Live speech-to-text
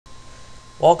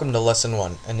Welcome to Lesson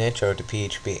 1, an intro to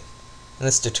PHP. In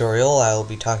this tutorial I will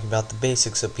be talking about the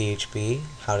basics of PHP,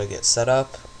 how to get set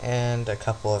up, and a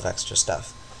couple of extra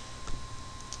stuff.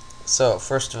 So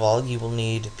first of all, you will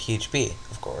need PHP,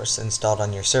 of course, installed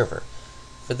on your server.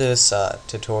 For this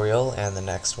tutorial and the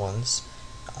next ones,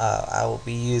 I will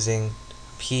be using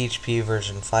PHP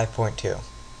version 5.2.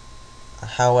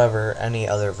 However, any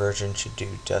other version should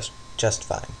do just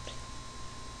fine.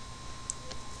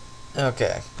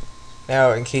 Okay.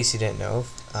 Now, in case you didn't know,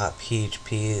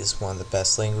 PHP is one of the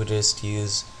best languages to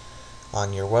use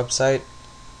on your website,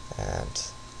 and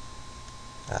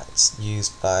it's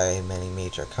used by many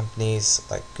major companies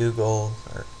like Google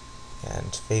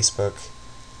and Facebook.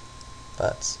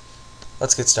 But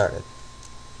let's get started.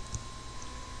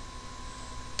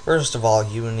 First of all,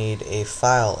 you will need a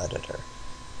file editor.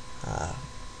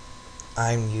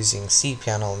 I'm using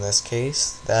cPanel in this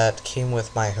case. That came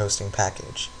with my hosting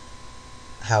package.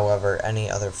 However, any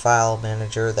other file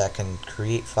manager that can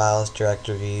create files,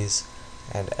 directories,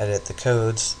 and edit the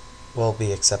codes will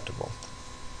be acceptable.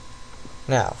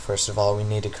 Now, first of all, we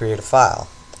need to create a file.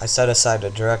 I set aside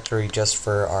a directory just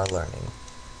for our learning.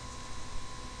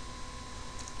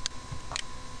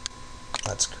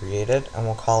 Let's create it, and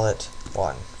we'll call it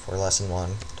 1 for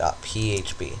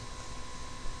lesson1.php.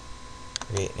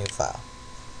 Create new file.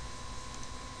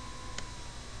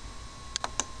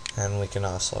 And we can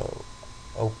also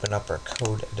open up our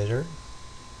code editor.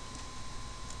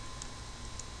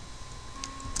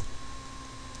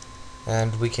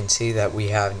 And we can see that we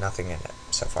have nothing in it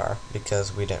so far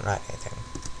because we didn't write anything.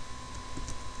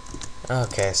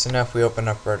 Okay, so now if we open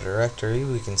up our directory,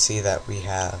 we can see that we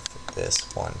have this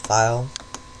one file.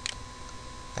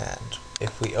 And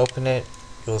if we open it,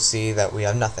 you'll see that we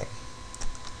have nothing.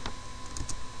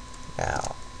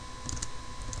 Now,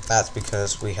 that's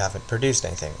because we haven't produced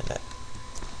anything in it.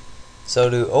 So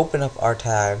to open up our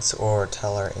tags or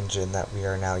tell our engine that we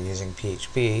are now using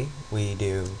PHP, we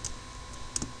do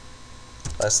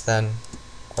less than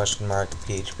question mark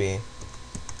PHP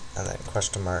and then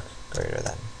question mark greater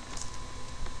than.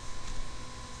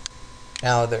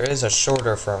 Now there is a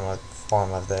shorter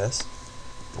form of this,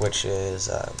 which is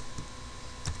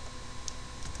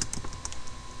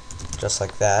just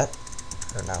like that,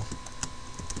 or no,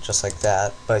 just like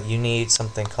that, but you need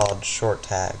something called short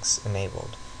tags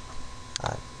enabled.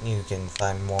 You can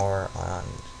find more on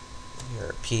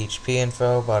your PHP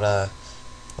info, but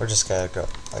we're just gonna go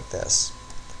like this.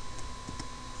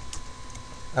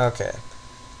 Okay,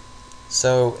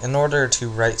 so in order to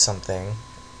write something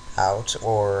out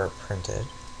or print it,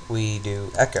 we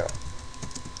do echo,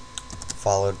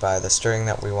 followed by the string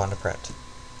that we want to print.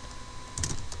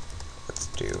 Let's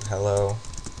do hello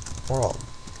world.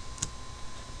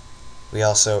 We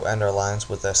also end our lines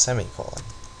with a semicolon,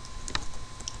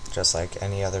 just like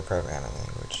any other programming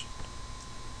language.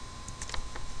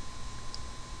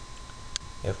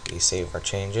 If we save our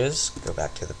changes, go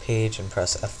back to the page and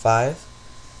press F5,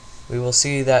 we will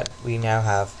see that we now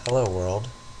have hello world.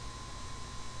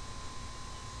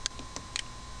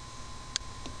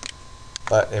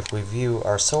 But if we view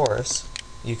our source,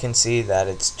 you can see that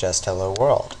it's just hello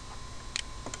world.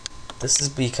 This is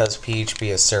because PHP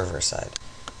is server side.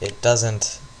 It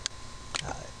doesn't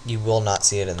you will not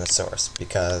see it in the source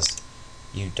because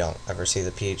you don't ever see the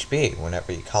PHP.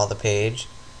 Whenever you call the page,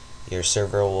 your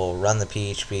server will run the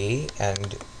PHP,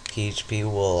 and PHP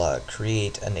will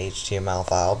create an HTML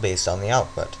file based on the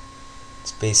output.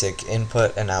 It's basic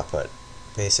input and output,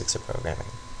 basics of programming.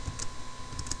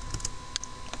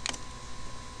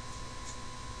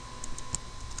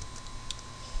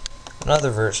 Another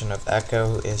version of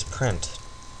echo is print.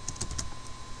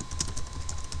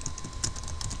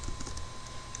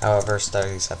 However,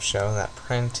 studies have shown that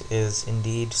print is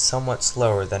indeed somewhat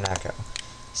slower than echo,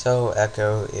 so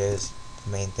echo is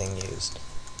the main thing used.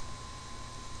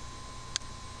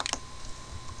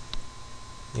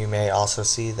 You may also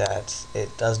see that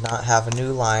it does not have a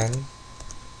new line,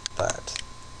 but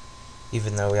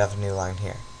even though we have a new line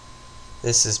here.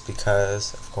 This is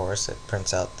because, of course, it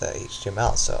prints out the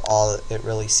HTML, so all it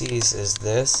really sees is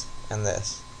this and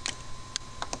this.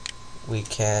 We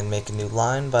can make a new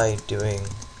line by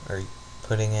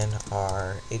putting in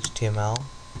our HTML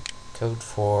code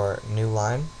for new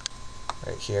line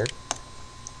right here,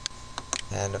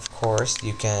 and of course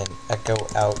you can echo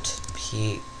out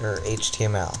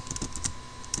HTML.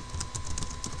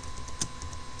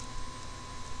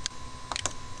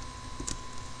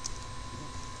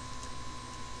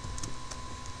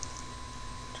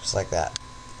 Just like that.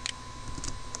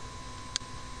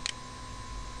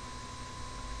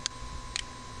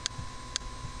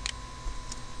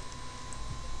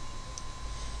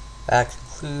 That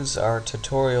concludes our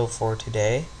tutorial for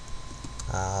today.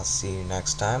 I'll see you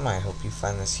next time. I hope you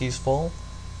find this useful,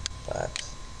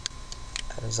 but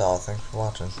that is all. Thanks for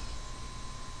watching.